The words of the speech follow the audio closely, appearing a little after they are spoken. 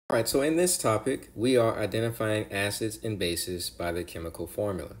All right, so in this topic, we are identifying acids and bases by the chemical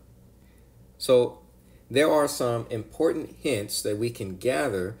formula. So there are some important hints that we can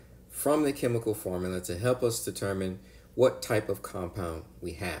gather from the chemical formula to help us determine what type of compound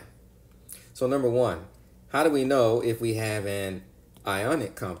we have. So number one, how do we know if we have an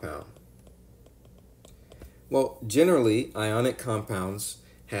ionic compound? Well, generally, ionic compounds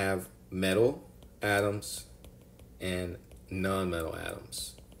have metal atoms and non-metal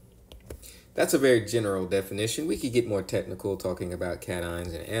atoms. That's a very general definition. We could get more technical talking about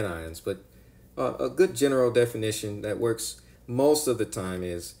cations and anions, but a good general definition that works most of the time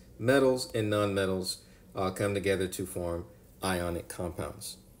is metals and nonmetals come together to form ionic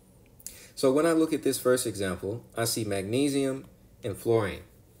compounds. So when I look at this first example, I see magnesium and fluorine.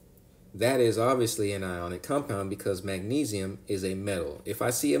 That is obviously an ionic compound because magnesium is a metal. If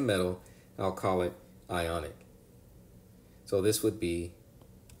I see a metal, I'll call it ionic. So this would be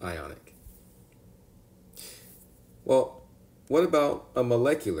ionic. Well, what about a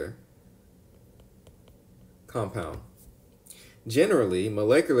molecular compound? Generally,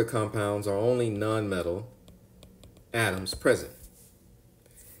 molecular compounds are only nonmetal atoms present.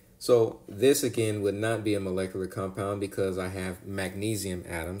 So this again would not be a molecular compound because I have magnesium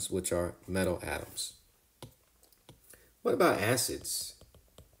atoms, which are metal atoms. What about acids?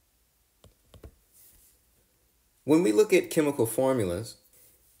 When we look at chemical formulas,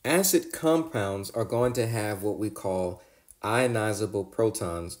 acid compounds are going to have what we call ionizable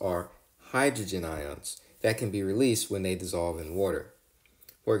protons or hydrogen ions that can be released when they dissolve in water.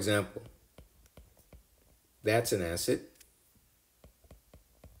 For example, that's an acid.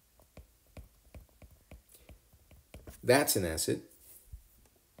 That's an acid.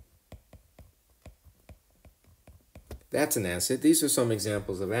 That's an acid. These are some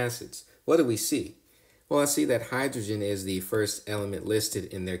examples of acids. What do we see? Well, I see that hydrogen is the first element listed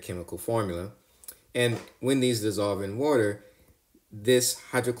in their chemical formula. And when these dissolve in water, this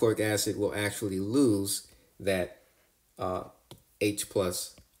hydrochloric acid will actually lose that H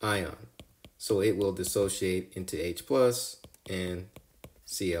plus ion. So it will dissociate into H plus and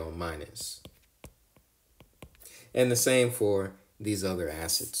Cl minus. And the same for these other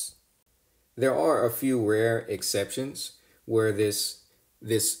acids. There are a few rare exceptions where this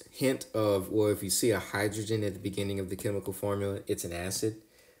hint of, well, if you see a hydrogen at the beginning of the chemical formula, it's an acid.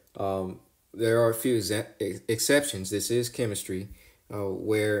 There are a few exceptions. This is chemistry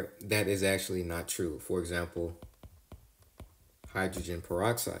where that is actually not true. For example, hydrogen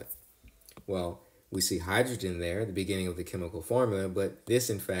peroxide. Well, we see hydrogen there at the beginning of the chemical formula, but this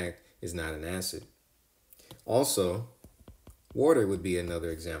in fact is not an acid. Also, water would be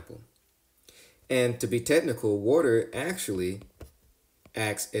another example. And to be technical, water actually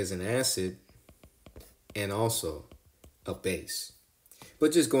acts as an acid and also a base.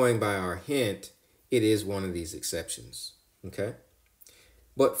 But just going by our hint, it is one of these exceptions, okay?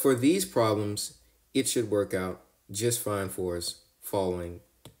 But for these problems, it should work out just fine for us following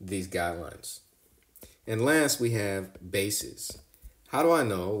these guidelines. And last, we have bases. How do I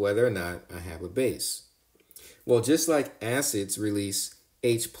know whether or not I have a base? Well, just like acids release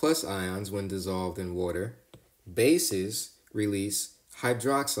H plus ions when dissolved in water, bases release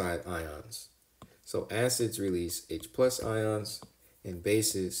hydroxide ions. So acids release H plus ions and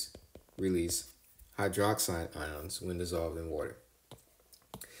bases release hydroxide ions when dissolved in water.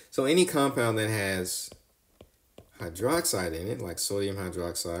 So any compound that has hydroxide in it, like sodium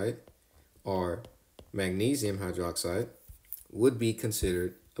hydroxide or magnesium hydroxide, would be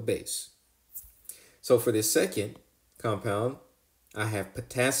considered a base. So for this second compound, I have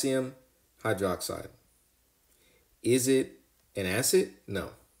potassium hydroxide. Is it an acid?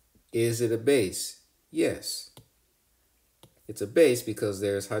 No. Is it a base? Yes. It's a base because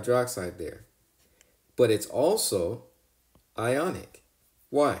there's hydroxide there. But it's also ionic.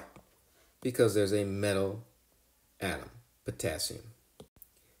 Why? Because there's a metal atom, potassium.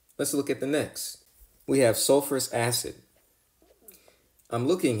 Let's look at the next. We have sulfurous acid. I'm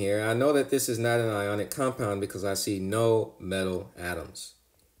looking here. I know that this is not an ionic compound because I see no metal atoms.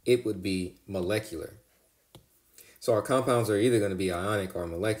 It would be molecular. So our compounds are either going to be ionic or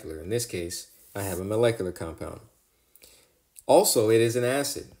molecular. In this case, I have a molecular compound. Also, it is an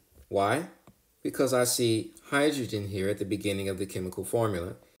acid. Why? Because I see hydrogen here at the beginning of the chemical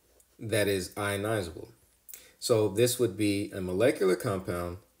formula that is ionizable. So this would be a molecular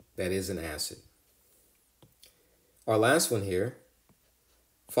compound that is an acid. Our last one here,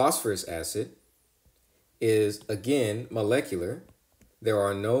 phosphorus acid, is again molecular. There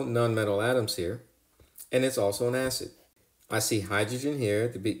are no nonmetal atoms here, and it's also an acid. I see hydrogen here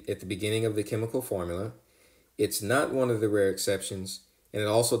at the beginning of the chemical formula. It's not one of the rare exceptions. And it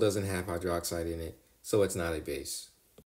also doesn't have hydroxide in it, so it's not a base.